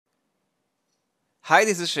Hi,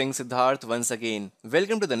 this is Sriyank Siddhartha once again.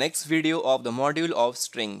 Welcome to the next video of the module of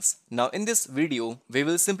strings. Now in this video, we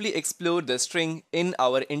will simply explore the string in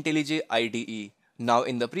our IntelliJ IDE. Now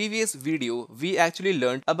in the previous video, we actually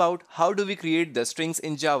learned about how do we create the strings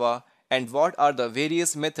in Java and what are the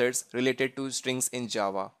various methods related to strings in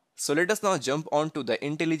Java. So let us now jump on to the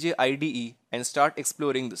IntelliJ IDE and start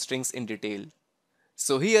exploring the strings in detail.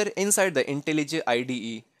 So here inside the IntelliJ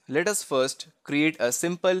IDE, let us first create a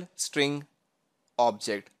simple string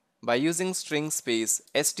object by using string space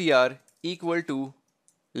str equal to,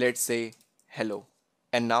 let's say, hello.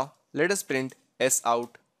 And now let us print s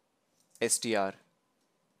out str.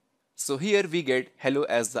 So here we get hello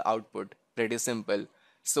as the output. Pretty simple.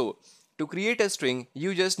 So to create a string,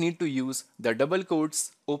 you just need to use the double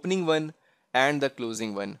quotes, opening one and the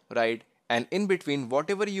closing one, right? And in between,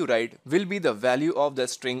 whatever you write will be the value of the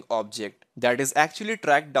string object that is actually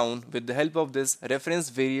tracked down with the help of this reference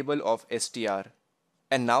variable of str.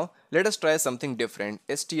 And now let us try something different,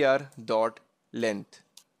 str.length,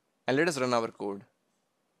 and let us run our code.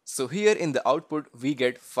 So here in the output we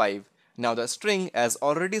get 5. Now the string, as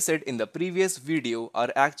already said in the previous video,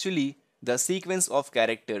 are actually the sequence of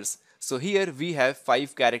characters. So here we have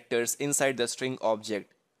 5 characters inside the string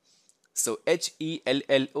object. So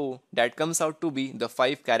HELLO, that comes out to be the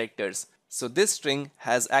 5 characters. So this string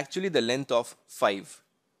has actually the length of 5.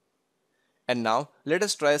 And now let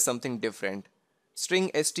us try something different.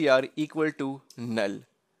 String str equal to null.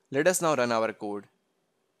 Let us now run our code.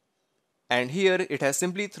 And here it has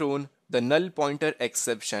simply thrown the null pointer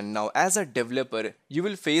exception. Now as a developer, you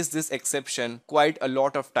will face this exception quite a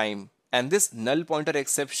lot of time. And this null pointer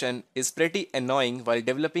exception is pretty annoying while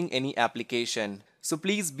developing any application. So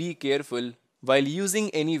please be careful while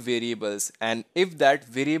using any variables. And if that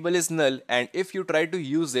variable is null and if you try to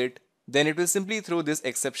use it, then it will simply throw this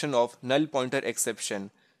exception of null pointer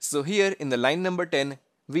exception. So here in the line number 10,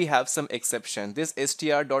 we have some exception. This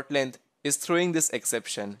str.length is throwing this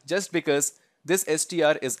exception just because this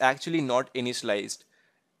str is actually not initialized.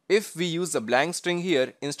 If we use a blank string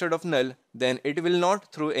here instead of null, then it will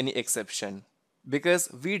not throw any exception because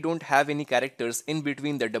we don't have any characters in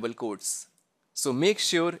between the double quotes. So make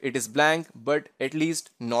sure it is blank but at least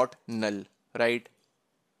not null, right?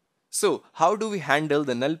 So how do we handle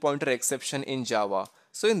the null pointer exception in Java?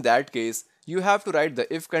 So in that case, you have to write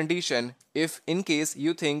the if condition if in case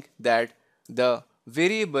you think that the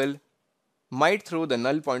variable might throw the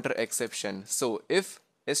null pointer exception. So if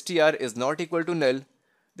str is not equal to null,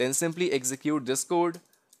 then simply execute this code,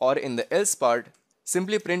 or in the else part,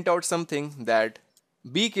 simply print out something that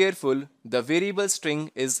be careful, the variable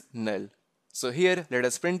string is null. So here let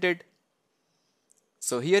us print it.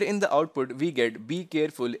 So here in the output we get be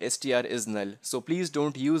careful str is null. So please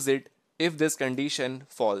don't use it if this condition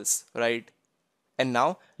false, right? And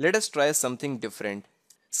now let us try something different.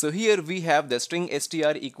 So here we have the string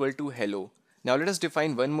str equal to hello. Now let us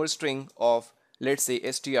define one more string of, let's say,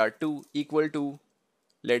 str2 equal to,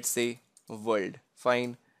 let's say, world.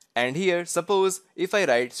 Fine. And here suppose if I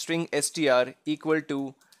write string str equal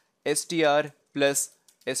to str plus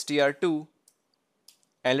str2,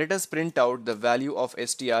 and let us print out the value of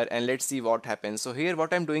str and let's see what happens. So here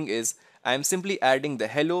what I'm doing is I'm simply adding the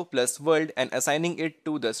hello plus world and assigning it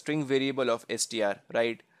to the string variable of str,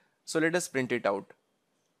 right? So let us print it out.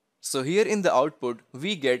 So here in the output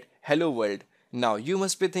we get hello world. Now you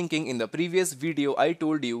must be thinking, in the previous video I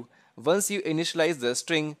told you once you initialize the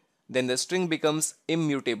string, then the string becomes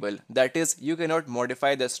immutable. That is, you cannot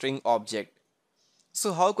modify the string object.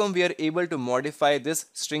 So how come we are able to modify this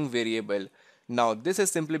string variable? Now this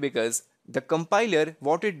is simply because the compiler,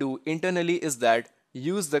 what it do internally is that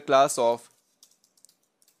use the class of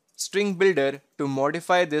string builder to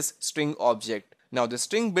modify this string object. Now the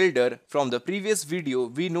string builder from the previous video,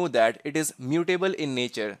 we know that it is mutable in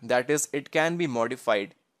nature, that is, it can be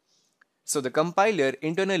modified. So the compiler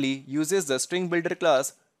internally uses the string builder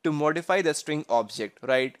class to modify the string object,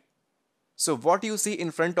 right? So what you see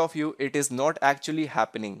in front of you, it is not actually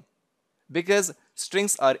happening because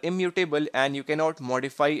strings are immutable and you cannot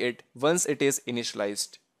modify it once it is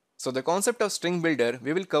initialized. So the concept of string builder,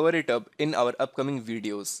 we will cover it up in our upcoming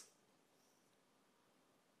videos.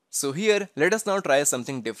 So here let us now try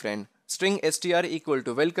something different. String str equal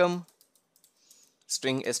to welcome,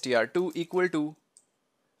 string str2 equal to,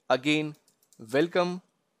 again, welcome,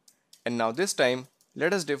 and now this time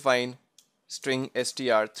let us define string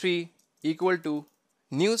str3 equal to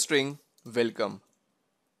new string welcome.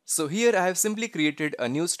 So here I have simply created a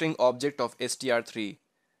new string object of str3.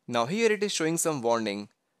 Now here it is showing some warning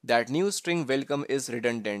that new string welcome is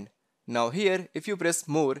redundant. Now here if you press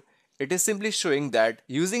more, it is simply showing that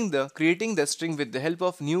creating the string with the help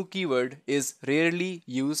of new keyword is rarely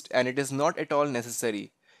used and it is not at all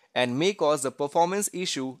necessary and may cause a performance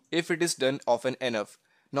issue if it is done often enough.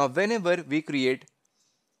 Now whenever we create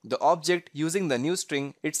the object using the new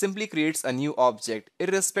string, it simply creates a new object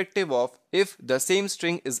irrespective of if the same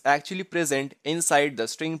string is actually present inside the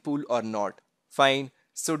string pool or not. Fine,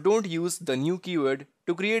 so don't use the new keyword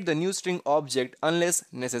to create the new string object unless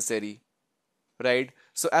necessary. Right?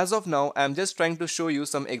 So as of now, I'm just trying to show you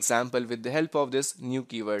some example with the help of this new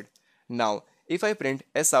keyword. Now, if I print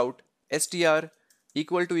sout str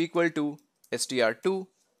equal to str2,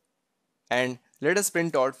 and let us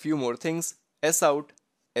print out few more things. Sout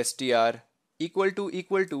str equal to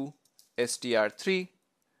str3.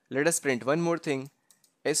 Let us print one more thing.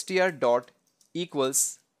 Str dot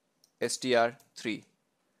equals str3.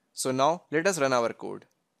 So now let us run our code.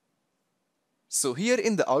 So here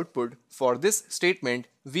in the output for this statement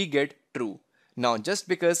we get true. Now just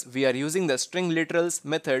because we are using the string literals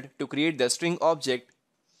method to create the string object,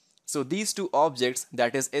 so these two objects,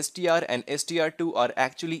 that is str and str2, are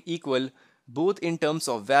actually equal both in terms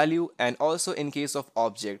of value and also in case of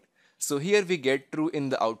object. So here we get true in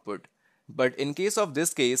the output. But in case of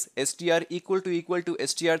this case, str equal to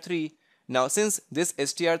str3, now since this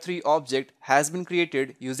str3 object has been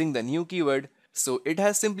created using the new keyword, so it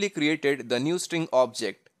has simply created the new string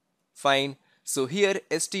object. Fine. So here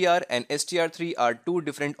str and str3 are two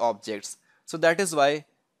different objects. So that is why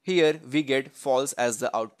here we get false as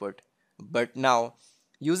the output. But now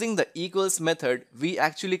using the equals method, we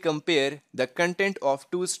actually compare the content of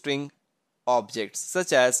two string objects,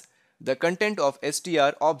 such as the content of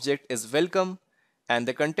str object is welcome and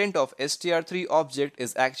the content of str3 object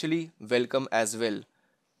is actually welcome as well.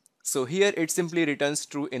 So here it simply returns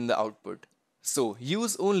true in the output. So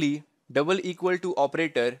use only double equal to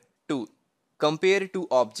operator to compare two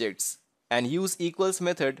objects and use equals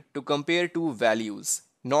method to compare two values,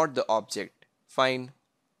 not the object. Fine.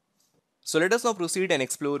 So let us now proceed and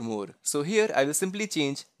explore more. So here I will simply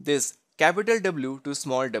change this capital W to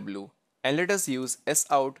small w and let us use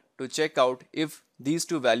sout to check out if these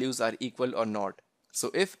two values are equal or not.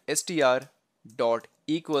 So if str dot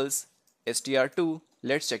equals str2,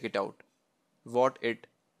 let's check it out what it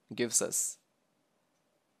gives us.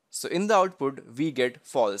 So in the output we get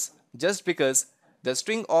false just because the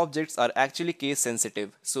string objects are actually case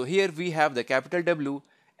sensitive. So here we have the capital W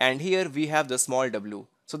and here we have the small w.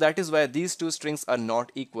 So that is why these two strings are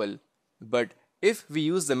not equal. But if we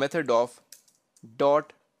use the method of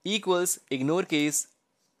dot equals ignore case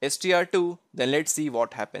str2, then let's see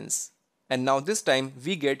what happens. And now this time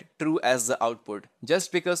we get true as the output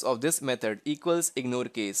just because of this method equals ignore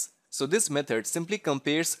case. So this method simply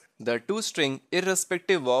compares the two string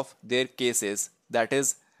irrespective of their cases, that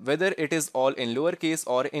is whether it is all in lowercase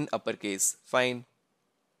or in uppercase. Fine.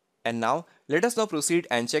 And now let us now proceed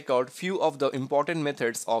and check out few of the important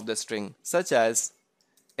methods of the string, such as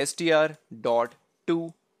str dot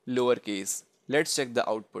to lowercase. Let's check the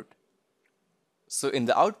output. So in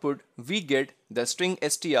the output we get the string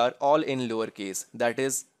str all in lowercase, that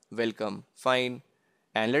is welcome. Fine.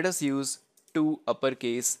 And let us use to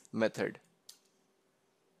uppercase method.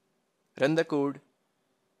 Run the code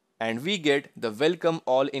and we get the welcome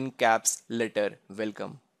all in caps letter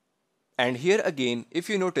welcome. And here again, if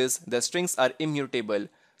you notice, the strings are immutable.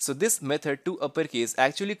 So this method to uppercase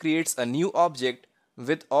actually creates a new object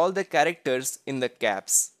with all the characters in the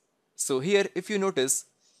caps. So here if you notice,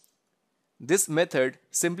 this method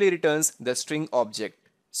simply returns the string object.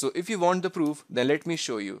 So if you want the proof, then let me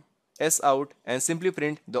show you. Sout and simply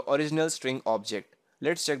print the original string object.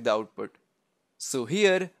 Let's check the output. So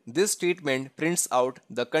here this statement prints out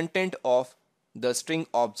the content of the string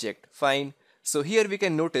object. Fine. So here we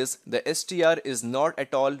can notice the str is not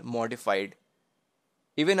at all modified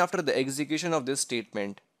even after the execution of this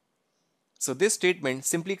statement. So this statement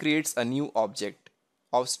simply creates a new object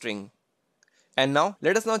of string. And now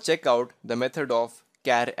let us now check out the method of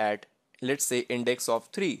charAt, let's say index of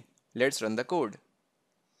 3. Let's run the code.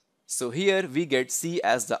 So here we get C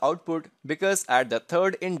as the output because at the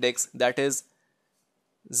third index, that is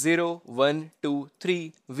 0, 1, 2,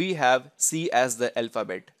 3, we have C as the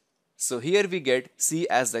alphabet. So here we get C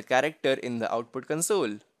as the character in the output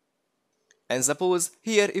console. And suppose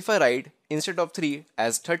here if I write instead of 3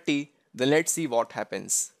 as 30, then let's see what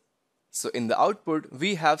happens. So in the output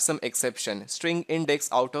we have some exception, string index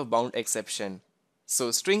out of bound exception.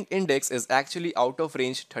 So string index is actually out of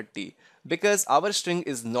range 30 because our string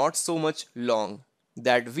is not so much long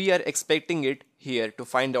that we are expecting it here to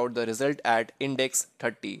find out the result at index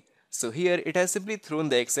 30. So here it has simply thrown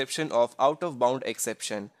the exception of out of bound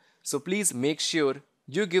exception. So please make sure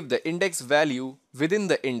you give the index value within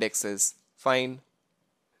the indexes. Fine.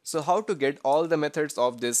 So how to get all the methods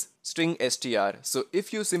of this string str? So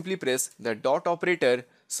if you simply press the dot operator,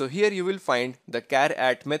 so here you will find the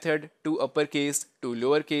charAt method to uppercase to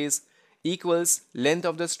lowercase, equals length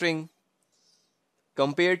of the string,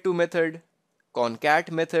 compare to method, concat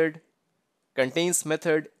method, contains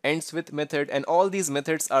method, ends with method, and all these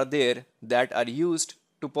methods are there that are used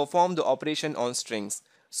to perform the operation on strings.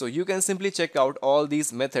 So you can simply check out all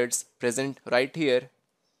these methods present right here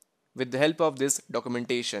with the help of this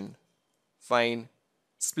documentation. Fine.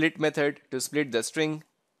 Split method to split the string,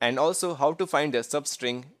 and also how to find the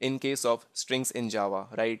substring in case of strings in Java,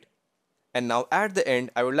 right? And now at the end,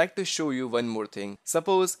 I would like to show you one more thing.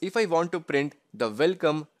 Suppose if I want to print the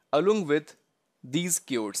welcome along with these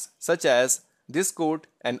quotes, such as this quote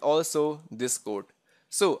and also this quote.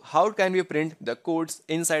 So how can we print the quotes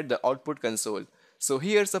inside the output console? So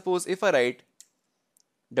here suppose if I write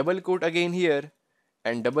double quote again here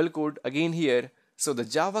and double quote again here, so the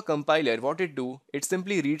Java compiler, what it do, it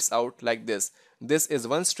simply reads out like this. This is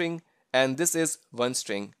one string and this is one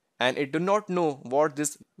string, and it do not know what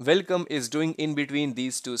this welcome is doing in between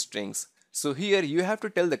these two strings. So here you have to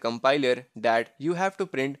tell the compiler that you have to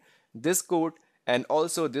print this quote and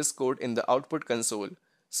also this quote in the output console.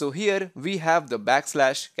 So here we have the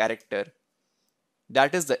backslash character,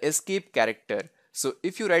 that is the escape character. So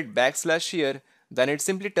if you write backslash here, then it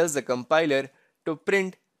simply tells the compiler to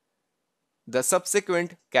print the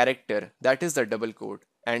subsequent character, that is the double quote.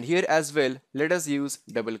 And here as well, let us use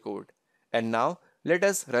double quote. And now let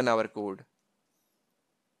us run our code.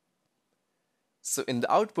 So in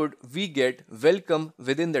the output, we get welcome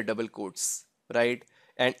within the double quotes, right?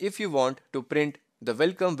 And if you want to print the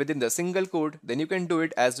welcome within the single quote, then you can do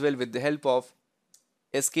it as well with the help of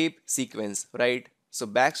escape sequence, right? So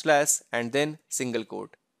backslash and then single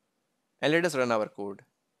quote. And let us run our code.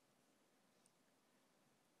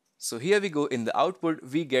 So here we go, in the output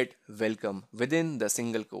we get welcome within the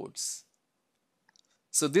single quotes.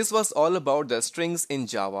 So this was all about the strings in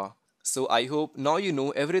Java. So I hope now you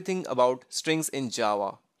know everything about strings in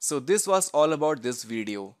Java. So this was all about this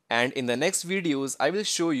video, and in the next videos I will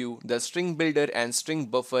show you the string builder and string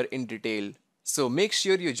buffer in detail. So make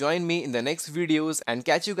sure you join me in the next videos and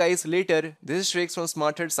catch you guys later. This is Shrek from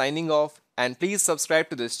Smartherd signing off, and please subscribe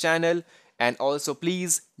to this channel, and also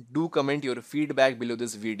please do comment your feedback below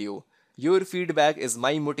this video. Your feedback is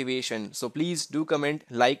my motivation, so please do comment,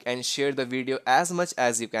 like and share the video as much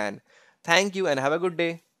as you can. Thank you and have a good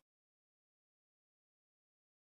day.